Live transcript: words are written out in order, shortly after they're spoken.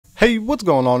Hey, what's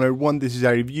going on everyone? This is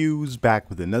iReviews back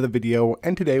with another video,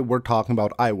 and today we're talking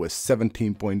about iOS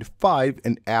 17.5,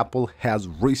 and Apple has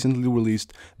recently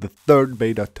released the third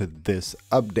beta to this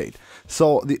update.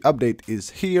 So the update is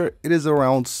here. It is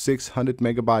around 600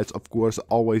 megabytes, of course,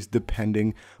 always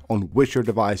depending on which your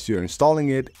device you're installing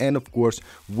it, and of course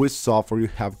which software you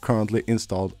have currently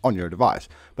installed on your device.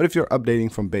 But if you're updating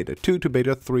from beta 2 to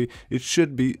beta 3, it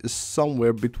should be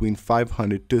somewhere between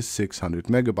 500 to 600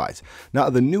 megabytes. Now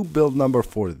the new build number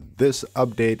for this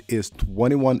update is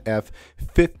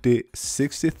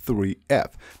 21F5063F.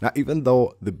 Now even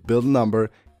though the build number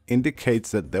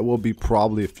indicates that there will be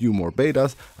probably a few more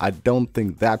betas, I don't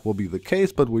think that will be the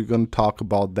case, but we're going to talk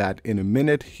about that in a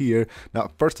minute here.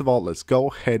 Now first of all, let's go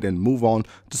ahead and move on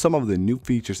to some of the new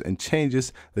features and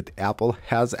changes that Apple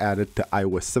has added to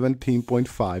iOS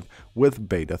 17.5 with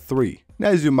beta 3. Now,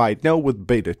 as you might know, with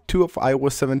beta 2 of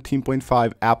iOS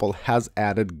 17.5, Apple has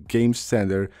added Game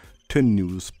Center to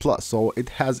News Plus. So it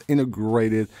has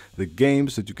integrated the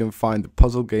games that you can find, the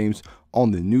puzzle games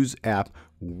on the News app,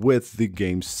 with the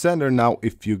Game Center. Now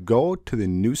if you go to the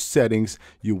new settings,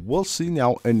 you will see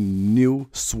now a new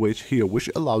switch here which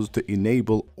allows you to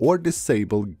enable or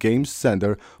disable Game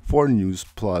Center for News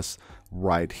Plus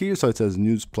right here. So it says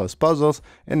News Plus Puzzles,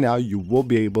 and now you will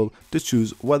be able to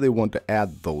choose whether you want to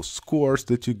add those scores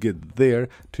that you get there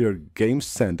to your Game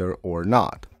Center or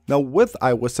not. Now with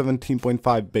iOS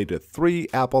 17.5 beta 3,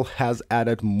 Apple has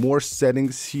added more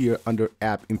settings here under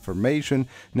app information.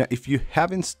 Now if you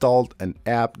have installed an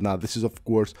app, now this is of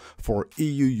course for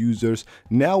EU users,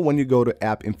 now when you go to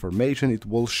app information, it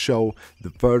will show the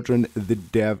version, the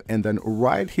dev, and then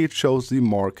right here it shows the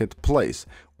marketplace,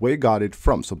 where you got it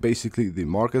from. So basically the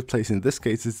marketplace in this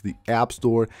case is the App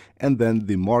Store, and then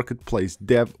the marketplace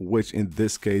dev, which in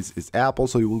this case is Apple.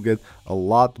 So you will get a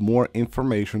lot more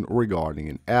information regarding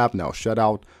an app. Now shout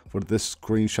out for this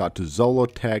screenshot to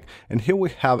Zolotech, and here we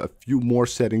have a few more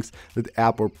settings that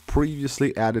Apple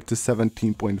previously added to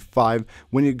 17.5.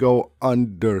 When you go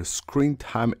under screen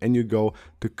time and you go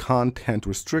to content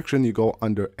restriction, you go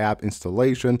under app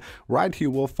installation. Right here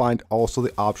we'll find also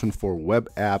the option for web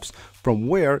apps, from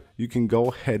where you can go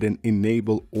ahead and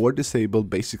enable or disable,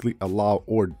 basically allow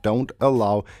or don't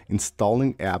allow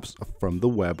installing apps from the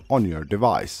web on your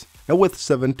device. Now with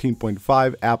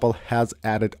 17.5, Apple has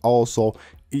added also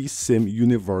eSIM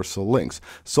universal links.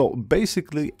 So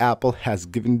basically Apple has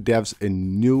given devs a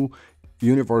new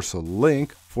universal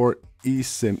link for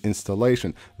eSIM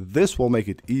installation. This will make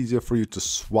it easier for you to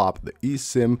swap the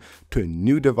eSIM to a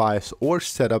new device or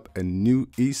set up a new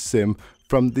eSIM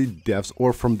from the devs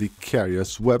or from the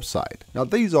carrier's website. Now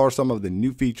these are some of the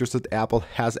new features that Apple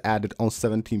has added on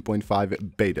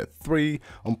 17.5 beta 3.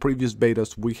 On previous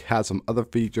betas we had some other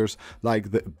features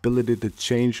like the ability to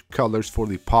change colors for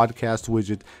the podcast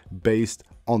widget based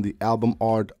on the album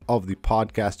art of the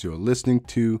podcast you're listening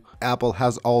to. Apple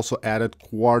has also added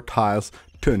quartiles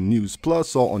to News Plus.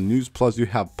 So on News Plus you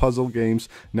have puzzle games.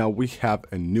 Now we have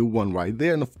a new one right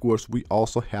there, and of course we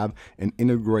also have an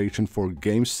integration for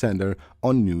Game Center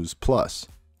on News Plus.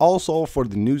 Also for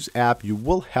the News app, you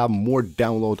will have more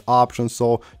download options,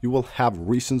 so you will have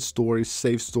recent stories,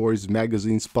 saved stories,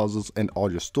 magazines, puzzles, and all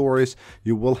your stories.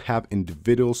 You will have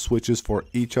individual switches for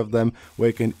each of them where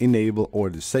you can enable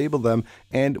or disable them,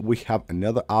 and we have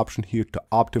another option here to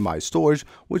optimize storage,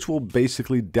 which will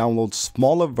basically download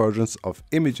smaller versions of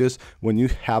images when you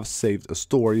have saved a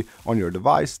story on your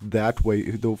device. That way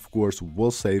it of course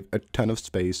will save a ton of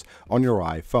space on your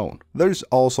iPhone. There's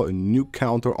also a new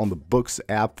counter on the Books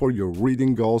app for your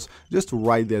reading goals. Just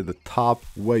right there at the top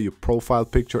where your profile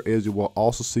picture is, you will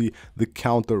also see the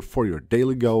counter for your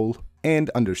daily goal. And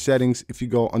under settings, if you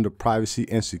go under privacy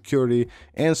and security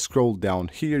and scroll down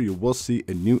here, you will see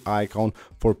a new icon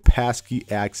for passkey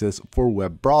access for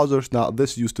web browsers. Now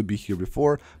this used to be here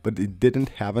before, but it didn't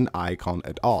have an icon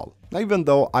at all. Now even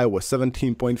though iOS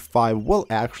 17.5 will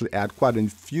actually add quite a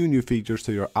few new features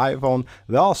to your iPhone,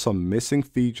 there are some missing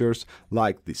features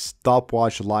like the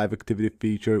stopwatch live activity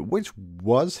feature, which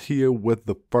was here with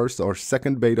the first or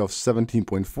second beta of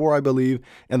 17.4 I believe,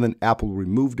 and then Apple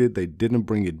removed it. They didn't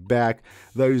bring it back.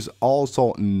 There is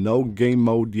also no game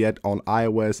mode yet on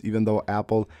iOS, even though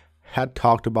Apple had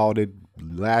talked about it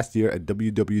last year at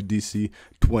WWDC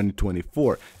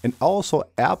 2024. And also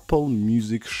Apple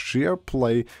Music Share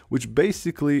Play, which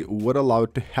basically would allow you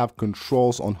to have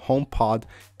controls on HomePod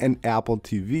and Apple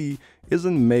TV,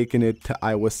 isn't making it to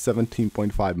iOS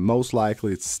 17.5. Most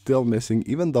likely it's still missing,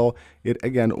 even though it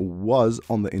again was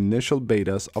on the initial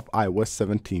betas of iOS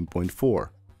 17.4.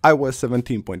 iOS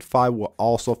 17.5 will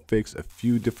also fix a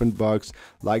few different bugs,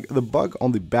 like the bug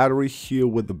on the battery here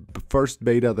with the first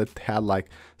beta that had like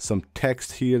some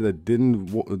text here that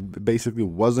basically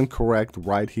wasn't correct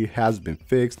right here has been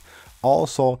fixed.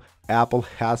 Also, Apple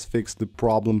has fixed the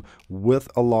problem with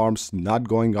alarms not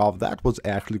going off. That was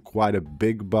actually quite a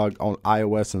big bug on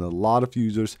iOS, and a lot of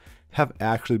users have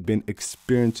actually been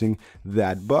experiencing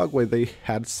that bug where they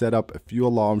had set up a few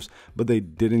alarms but they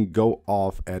didn't go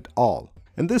off at all.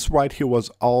 And this right here was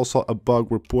also a bug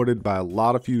reported by a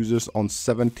lot of users on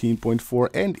 17.4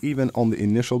 and even on the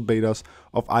initial betas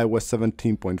of iOS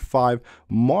 17.5.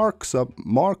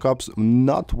 Markups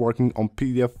not working on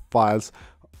PDF files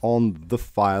on the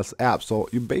Files app. So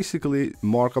you basically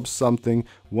mark up something,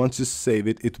 once you save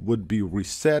it, it would be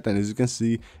reset, and as you can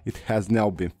see, it has now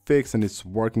been fixed and it's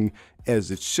working as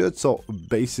it should. So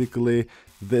basically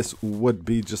this would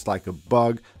be just like a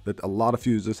bug that a lot of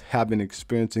users have been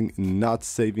experiencing, not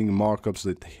saving markups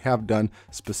that they have done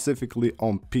specifically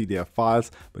on PDF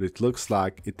files, but it looks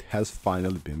like it has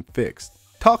finally been fixed.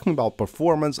 Talking about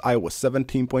performance, iOS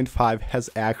 17.5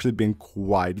 has actually been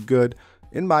quite good.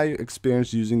 In my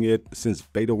experience using it since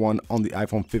beta 1 on the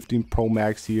iPhone 15 Pro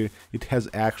Max here, it has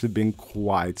actually been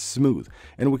quite smooth.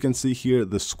 And we can see here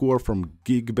the score from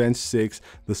Geekbench 6.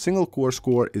 The single core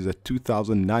score is at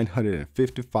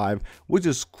 2,955, which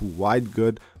is quite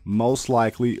good. Most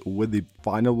likely with the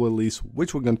final release,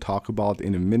 which we're going to talk about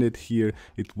in a minute here,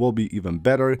 it will be even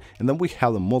better. And then we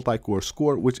have the multi-core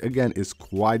score, which again is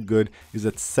quite good, is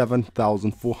at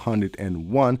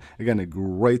 7,401. Again, a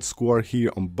great score here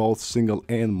on both single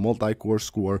and multi-core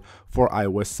score for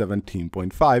iOS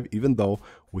 17.5, even though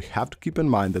we have to keep in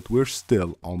mind that we're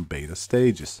still on beta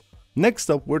stages. Next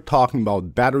up, we're talking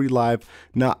about battery life.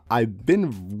 Now, I've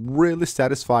been really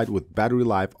satisfied with battery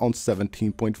life on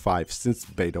 17.5 since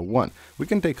beta 1. We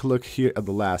can take a look here at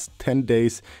the last 10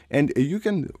 days, and you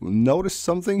can notice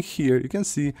something here. You can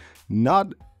see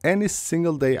not any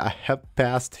single day I have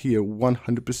passed here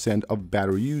 100% of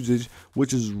battery usage,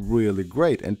 which is really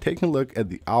great. And taking a look at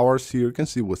the hours here, you can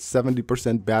see with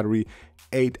 70% battery,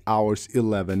 8 hours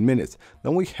 11 minutes.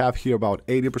 Then we have here about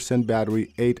 80%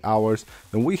 battery, 8 hours.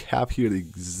 Then we have here the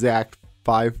exact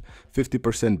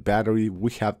 50% battery, we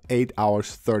have 8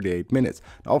 hours 38 minutes.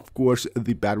 Now, of course,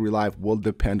 the battery life will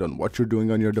depend on what you're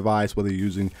doing on your device, whether you're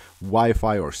using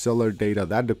Wi-Fi or cellular data.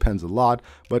 That depends a lot,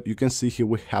 but you can see here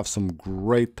we have some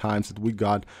great times that we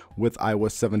got with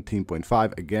iOS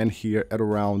 17.5. Again, here at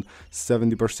around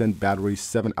 70% battery,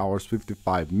 7 hours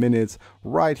 55 minutes.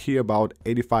 Right here about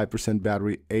 85%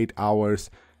 battery, 8 hours.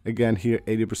 Again here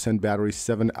 80% battery,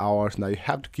 7 hours. Now you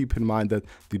have to keep in mind that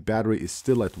the battery is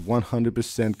still at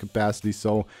 100% capacity,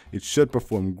 so it should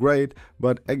perform great.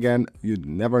 But again, you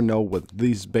never know with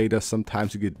these betas.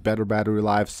 Sometimes you get better battery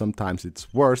life, sometimes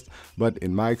it's worse. But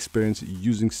in my experience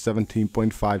using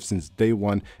 17.5 since day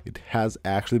one, it has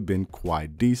actually been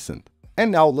quite decent.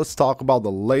 And now let's talk about the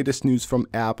latest news from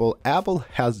Apple. Apple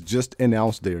has just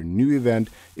announced their new event.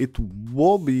 It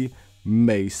will be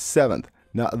May 7th.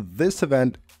 Now this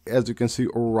event, as you can see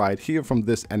right here from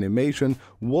this animation,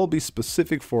 will be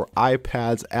specific for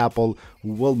iPads. Apple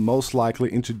will most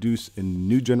likely introduce a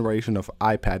new generation of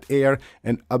iPad Air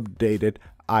and updated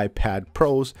iPad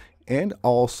Pros, and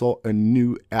also a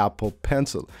new Apple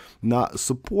Pencil. Now,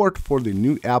 support for the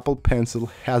new Apple Pencil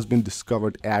has been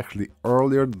discovered actually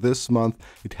earlier this month.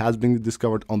 It has been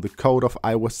discovered on the code of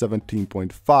iOS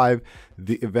 17.5.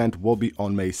 The event will be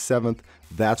on May 7th.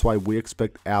 That's why we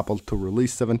expect Apple to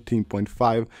release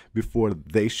 17.5 before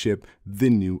they ship the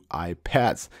new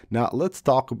iPads. Now, let's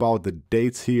talk about the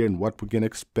dates here and what we can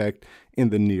expect in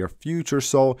the near future.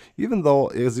 So even though,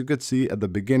 as you could see at the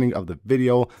beginning of the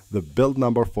video, the build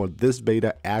number for this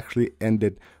beta actually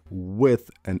ended with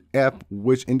an F,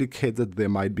 which indicates that there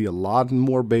might be a lot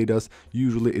more betas.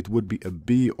 Usually it would be a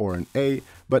B or an A,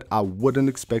 but I wouldn't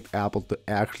expect Apple to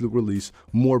actually release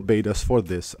more betas for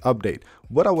this update.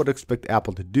 What I would expect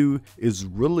Apple to do is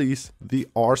release the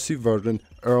RC version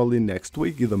early next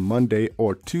week, either Monday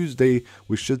or Tuesday.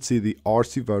 We should see the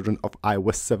RC version of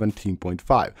iOS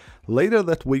 17.5. Later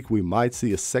that week, we might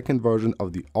see a second version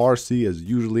of the RC, as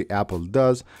usually Apple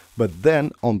does. But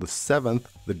then on the 7th,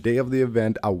 the day of the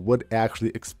event, I would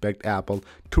actually expect Apple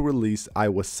to release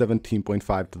iOS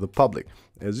 17.5 to the public.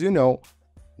 As you know,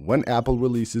 when Apple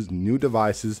releases new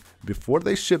devices, before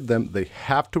they ship them, they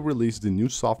have to release the new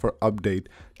software update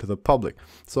to the public.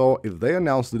 So if they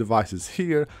announce the devices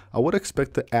here, I would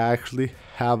expect to actually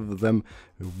have them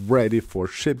ready for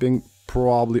shipping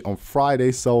probably on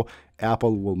Friday. So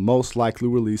Apple will most likely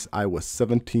release iOS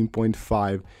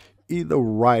 17.5 either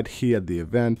right here at the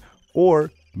event, or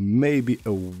maybe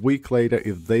a week later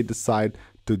if they decide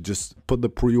to to just put the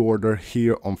pre-order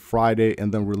here on Friday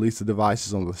and then release the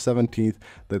devices on the 17th,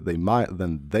 that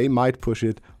they might push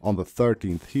it on the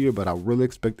 13th here, but I really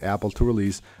expect Apple to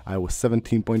release iOS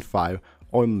 17.5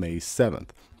 on May 7th.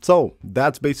 So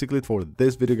that's basically it for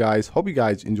this video, guys. Hope you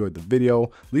guys enjoyed the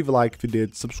video. Leave a like if you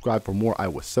did, subscribe for more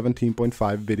iOS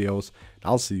 17.5 videos, and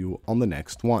I'll see you on the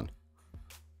next one.